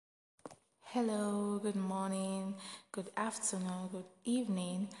Hello, good morning, good afternoon, good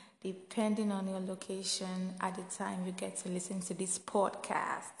evening, depending on your location at the time you get to listen to this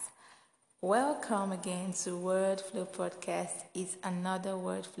podcast. Welcome again to Word Flow Podcast. It's another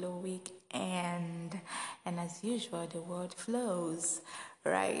Word Flow week, and as usual, the word flows,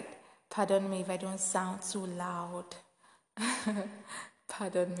 right? Pardon me if I don't sound too loud.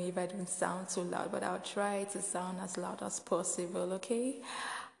 Pardon me if I don't sound too loud, but I'll try to sound as loud as possible, okay?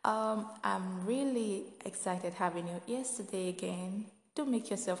 I'm really excited having you yesterday again. Do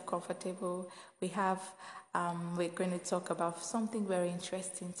make yourself comfortable. We're going to talk about something very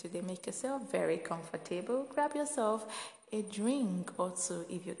interesting today. Make yourself very comfortable. Grab yourself a drink or two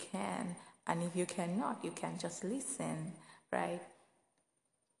if you can. And if you cannot, you can just listen, right?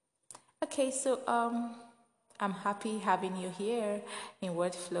 Okay, so I'm happy having you here in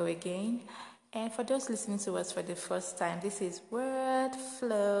Word Flow again. And for those listening to us for the first time, this is Word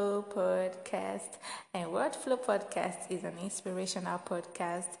Flow Podcast. And Word Flow Podcast is an inspirational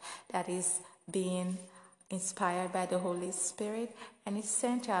podcast that is being inspired by the Holy Spirit, and it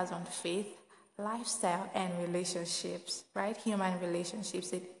centers on faith, lifestyle, and relationships, right? Human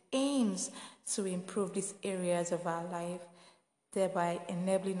relationships. It aims to improve these areas of our life, thereby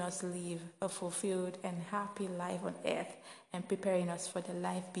enabling us to live a fulfilled and happy life on earth and preparing us for the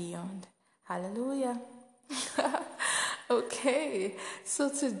life beyond. Hallelujah. Okay, so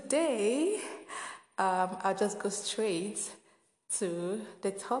today I'll just go straight to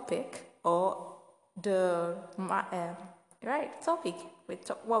the topic or the right topic.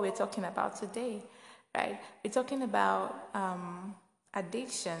 What we're talking about today, right? We're talking about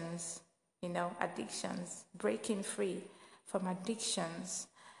addictions. Addictions, breaking free from addictions,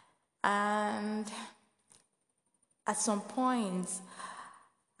 and at some point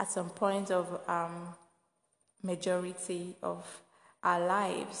of majority of our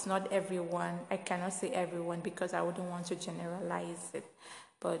lives, not everyone, I cannot say everyone because I wouldn't want to generalize it,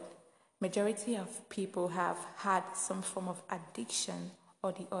 but majority of people have had some form of addiction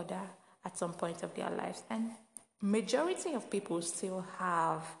or the other at some point of their lives, and majority of people still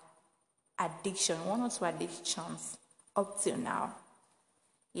have addiction, one or two addictions up till now.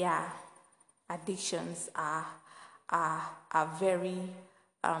 Yeah, addictions are very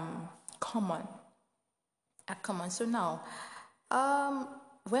common. So now,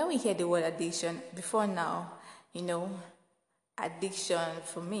 when we hear the word addiction, before now, addiction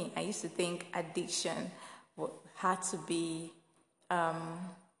for me, I used to think addiction had to be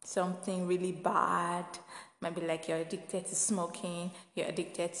something really bad. Maybe like you're addicted to smoking, you're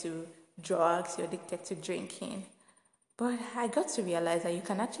addicted to drugs, you're addicted to drinking. But I got to realize that you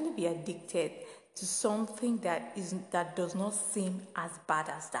can actually be addicted to something that does not seem as bad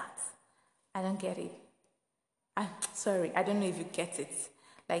as that. I don't get it. Sorry, I don't know if you get it.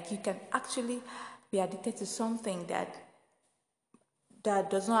 Like you can actually be addicted to something that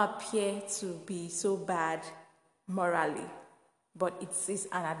does not appear to be so bad morally, but it is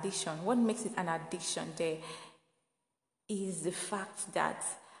an addiction. What makes it an addiction there is the fact that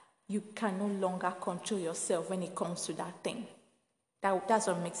you can no longer control yourself when it comes to that thing. That's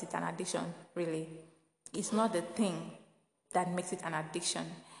what makes it an addiction, really. It's not the thing that makes it an addiction.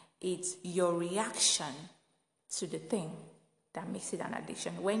 It's your reaction to the thing that makes it an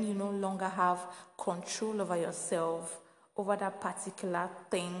addiction. When you no longer have control over yourself, over that particular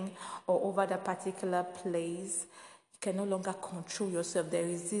thing, or over that particular place, you can no longer control yourself. There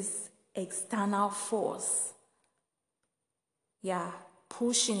is this external force,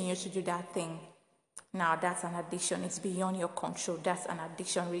 pushing you to do that thing. Now that's an addiction. It's beyond your control. That's an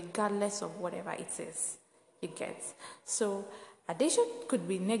addiction regardless of whatever it is you get. So addiction could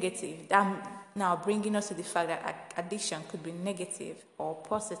be negative. Now bringing us to the fact that addiction could be negative or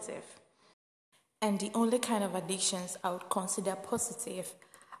positive. And the only kind of addictions I would consider positive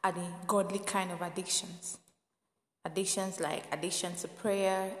are the godly kind of addictions. Addictions like addiction to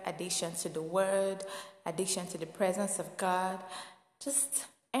prayer, addiction to the word, addiction to the presence of God, just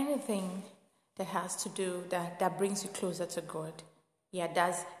anything that has to do that brings you closer to God. Yeah,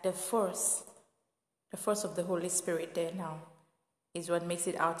 that's the force of the Holy Spirit there now is what makes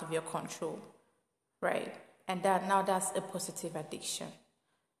it out of your control, right? And that's a positive addiction.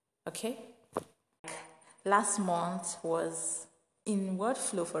 Okay? Last month was in Word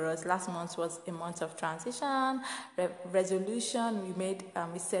Flow for us. Last month was a month of transition, resolution.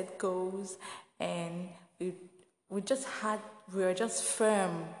 We set goals, and we were just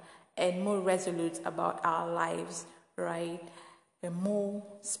firm and more resolute about our lives, right? And more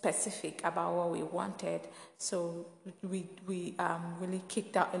specific about what we wanted. So we really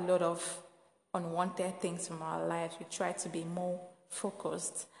kicked out a lot of unwanted things from our lives. We tried to be more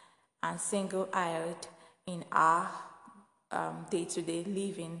focused and single-eyed in our day-to-day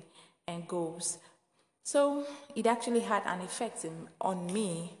living and goals. So it actually had an effect on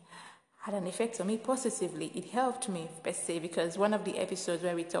me, positively. It helped me per se, because one of the episodes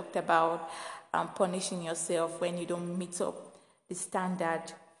where we talked about punishing yourself when you don't meet up the standard,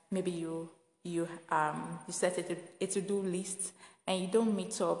 maybe you set a to-do list and you don't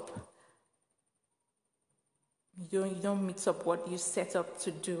meet up. You don't meet up what you set up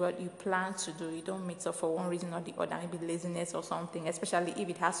to do, what you plan to do. You don't meet up for one reason or the other, maybe laziness or something, especially if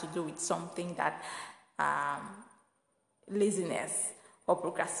it has to do with something that laziness or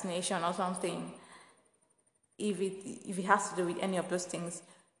procrastination or something. If it has to do with any of those things,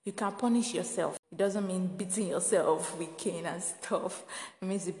 you can punish yourself. It doesn't mean beating yourself with cane and stuff. It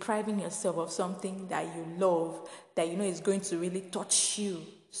means depriving yourself of something that you love, that you know is going to really touch you.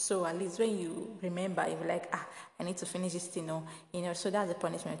 So at least when you remember, you're like, I need to finish this thing, so that's the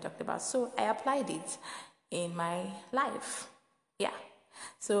punishment we talked about. So I applied it in my life. Yeah.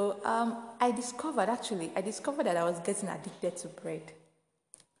 So I discovered that I was getting addicted to bread.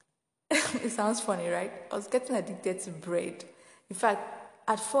 It sounds funny, right? I was getting addicted to bread. In fact,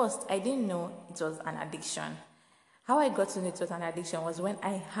 at first, I didn't know it was an addiction. How I got to know it was an addiction was when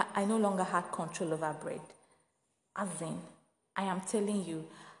I no longer had control over bread. As in, I am telling you,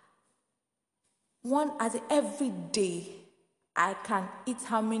 every day, I can eat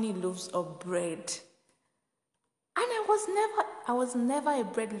how many loaves of bread. And I was never a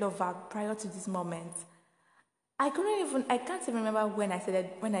bread lover prior to this moment. I can't even remember when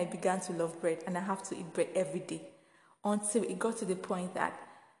I began to love bread and I have to eat bread every day, until it got to the point that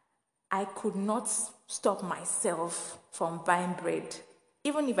I could not stop myself from buying bread,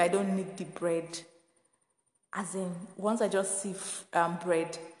 even if I don't need the bread. As in, once I just see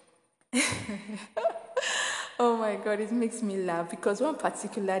bread, oh my God, it makes me laugh, because one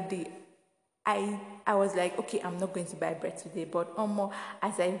particular day, I was like, okay, I'm not going to buy bread today. But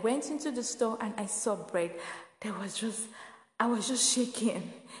as I went into the store and I saw bread, I was just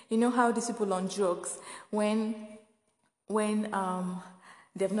shaking. You know how these people on drugs, when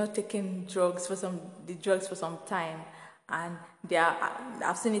they've not taken drugs for some time, and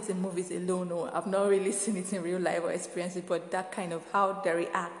I've seen it in movies alone, or I've not really seen it in real life or experienced it, but that kind of how they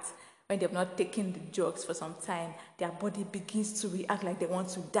react when they've not taken the drugs for some time, their body begins to react like they want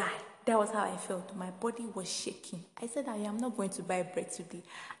to die. That was how I felt. My body was shaking. I said, I am not going to buy bread today.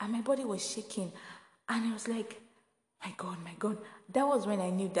 And my body was shaking. And I was like, my God. That was when I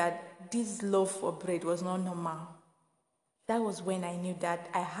knew that this love for bread was not normal. That was when I knew that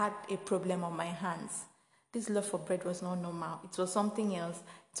I had a problem on my hands. This love for bread was not normal. It was something else.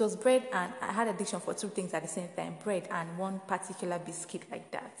 It was bread, and I had addiction for two things at the same time, bread and one particular biscuit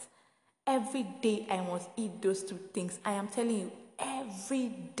like that. Every day I must eat those two things. I am telling you, every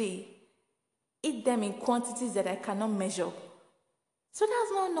day. Eat them in quantities that I cannot measure. So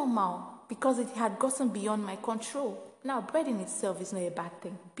that's not normal, because it had gotten beyond my control. Now, bread in itself is not a bad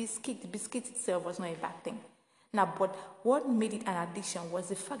thing. The biscuit itself was not a bad thing. Now, but what made it an addiction was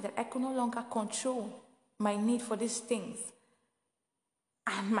the fact that I could no longer control my need for these things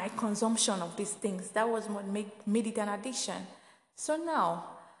and my consumption of these things. That was what made it an addiction. So now,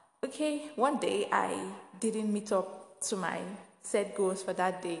 okay, one day I didn't meet up to my set goals for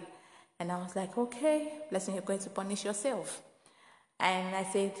that day. And I was like, okay, Blessing, you're going to punish yourself. And I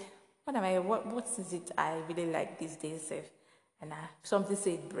said, what is it I really like these days? And something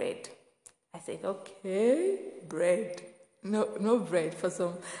said bread. I said, okay, bread. No bread for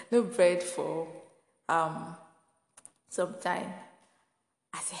some time.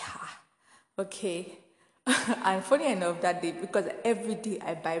 I said, okay. And funny enough, that day, because every day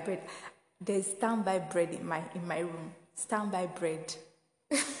I buy bread, there's standby bread in my room. Standby bread.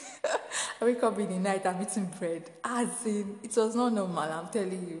 I wake up in the night, I'm eating bread. As in, it was not normal, I'm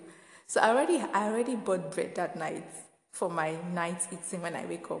telling you. So I already bought bread that night for my night eating when I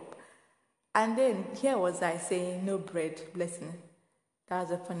wake up. And then here was I saying, no bread, Blessing. That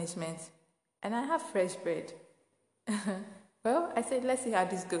was a punishment. And I have fresh bread. Well, I said, let's see how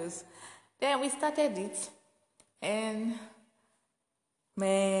this goes. Then we started it. And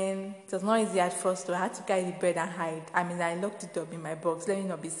man, it was not easy at first. So I had to carry the bread and hide. I locked it up in my box. Let me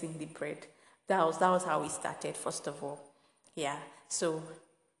not be seeing the bread. That was how we started, first of all. Yeah. So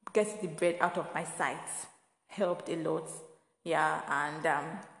getting the bread out of my sight helped a lot. Yeah. And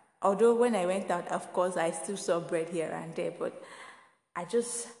although when I went out, of course, I still saw bread here and there, but I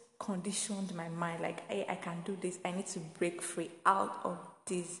just conditioned my mind like, hey, I can do this. I need to break free out of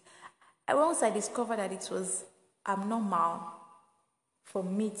this. And once I discovered that it was abnormal for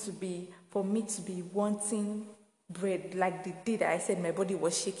me to be wanting bread, like the day that I said my body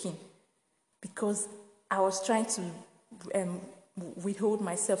was shaking, because I was trying to withhold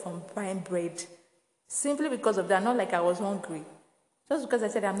myself from buying bread, simply because of that. Not like I was hungry, just because I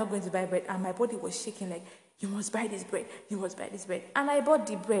said I'm not going to buy bread, and my body was shaking like, you must buy this bread, you must buy this bread. And I bought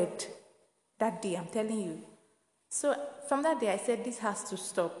the bread that day, I'm telling you. So from that day, I said, this has to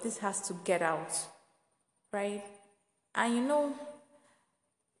stop, this has to get out, right? And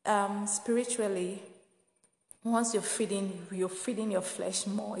spiritually, once you're feeding your flesh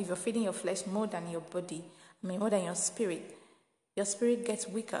more. If you're feeding your flesh more than your body, more than your spirit gets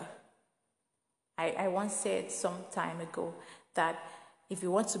weaker. I once said some time ago that if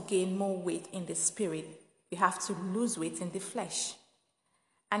you want to gain more weight in the spirit, you have to lose weight in the flesh.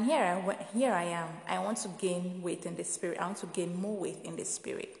 And here I am. I want to gain weight in the spirit. I want to gain more weight in the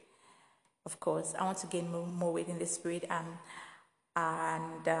spirit. Of course, I want to gain more weight in the spirit, and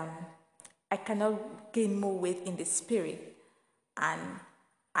I cannot gain more weight in the spirit, and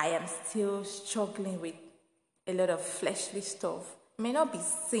I am still struggling with a lot of fleshly stuff. It may not be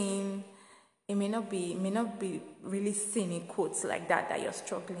seen. It may not be really seen in quotes like that you're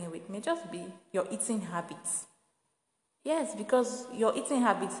struggling with. It may just be your eating habits. Yes, because your eating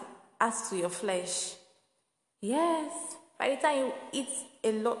habits adds to your flesh. Yes, by the time you eat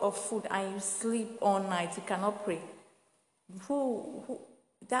a lot of food and you sleep all night, you cannot pray.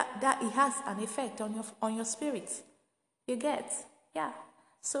 That it has an effect on your spirit. You get? Yeah.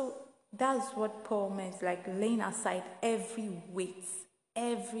 So that's what Paul meant, like laying aside every weight,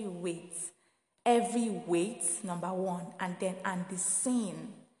 number one, and the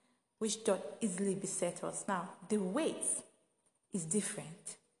sin which doth easily beset us. Now, the weight is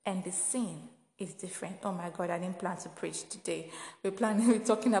different, and the sin is different. Oh my God, I didn't plan to preach today. We're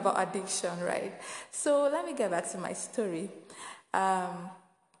talking about addiction, right? So let me get back to my story.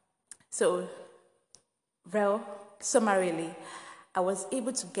 Summarily, I was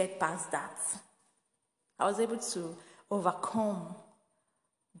able to get past that. I was able to overcome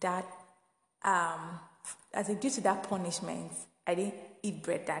that. Due to that punishment, I didn't eat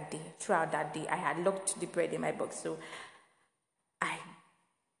bread that day. Throughout that day, I had locked the bread in my box, so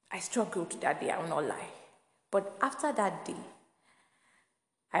I struggled that day, I will not lie. But after that day,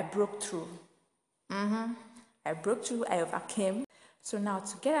 I broke through. I broke through, I overcame. So now,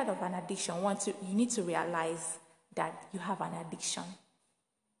 to get out of an addiction, you need to realize that you have an addiction.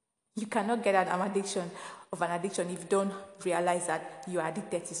 You cannot get out of an addiction if you don't realize that you are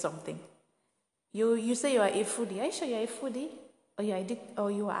addicted to something. You say you are a foodie. Are you sure you are a foodie?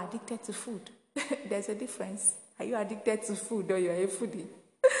 Or you are addicted to food? There's a difference. Are you addicted to food or you are a foodie?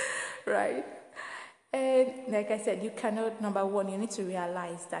 Right? And like I said, you cannot, number one, you need to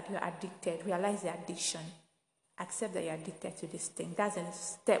realize that you're addicted. Realize the addiction. Accept that you're addicted to this thing.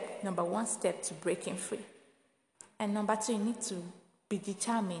 That's number one step to breaking free. And number two, you need to be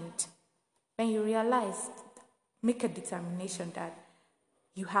determined. When you realize, make a determination that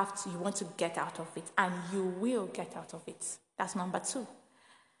you want to get out of it, and you will get out of it. That's number two.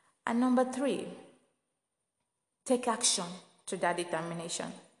 And number three, take action to that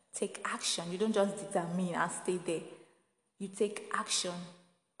determination. Take action. You don't just determine and stay there. You take action.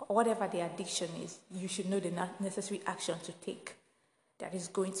 Whatever the addiction is, you should know the necessary action to take that is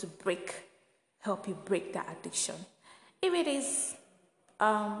going to help you break that addiction. If it is,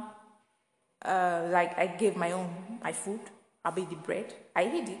 like I gave my food, I'll be the bread. I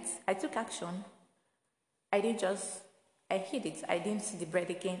hid it. I took action. I hid it. I didn't see the bread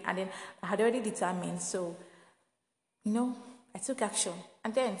again. And then I had already determined. So, I took action.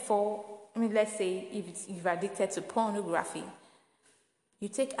 And then let's say if you're addicted to pornography, you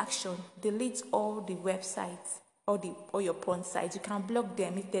take action. Delete all the websites, all your porn sites. You can block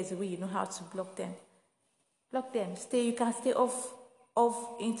them if there's a way you know how to block them. Block them. You can stay off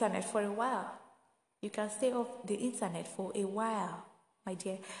internet for a while. You can stay off the internet for a while, my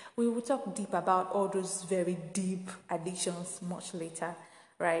dear. We will talk deep about all those very deep addictions much later,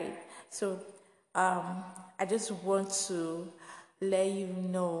 right? So, I just want to let you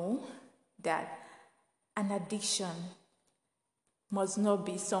know that an addiction must not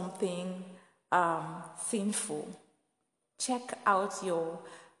be something sinful. Check out your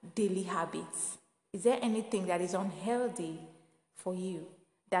daily habits. Is there anything that is unhealthy for you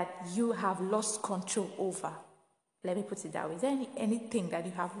that you have lost control over? Let me put it that way. Is there anything that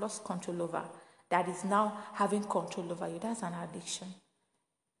you have lost control over that is now having control over you? That's an addiction.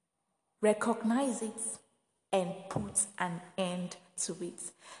 Recognize it and put an end to it.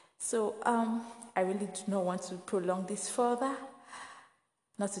 So I really do not want to prolong this further,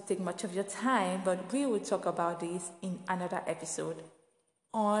 not to take much of your time, but we will talk about this in another episode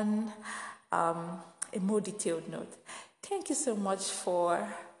on a more detailed note. Thank you so much for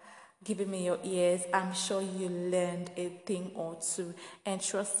giving me your ears. I'm sure you learned a thing or two. And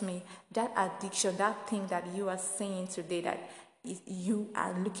trust me, that addiction, that thing that you are saying today, that you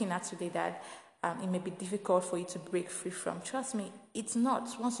are looking at today, that it may be difficult for you to break free from. Trust me, it's not.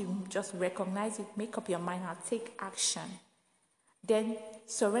 Once you just recognize it, make up your mind and take action. Then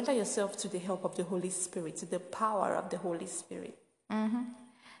surrender yourself to the help of the Holy Spirit, to the power of the Holy Spirit.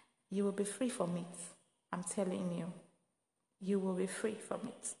 You will be free from it. I'm telling you. You will be free from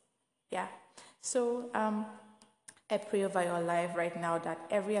it. Yeah. So I pray over your life right now that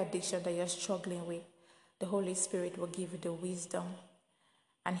every addiction that you're struggling with, the Holy Spirit will give you the wisdom.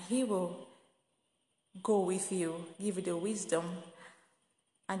 And He will go with you, give you the wisdom,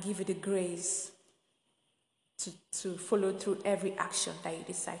 and give you the grace to follow through every action that you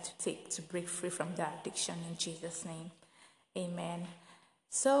decide to take to break free from that addiction in Jesus' name. Amen.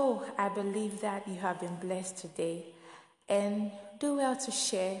 So I believe that you have been blessed today, and do well to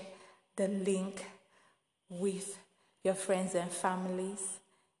share the link with your friends and families.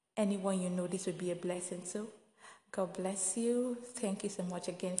 Anyone you know this would be a blessing to. God bless you. Thank you so much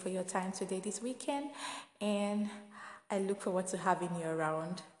again for your time today, this weekend, and I look forward to having you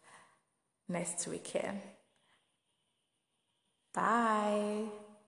around next weekend. Bye.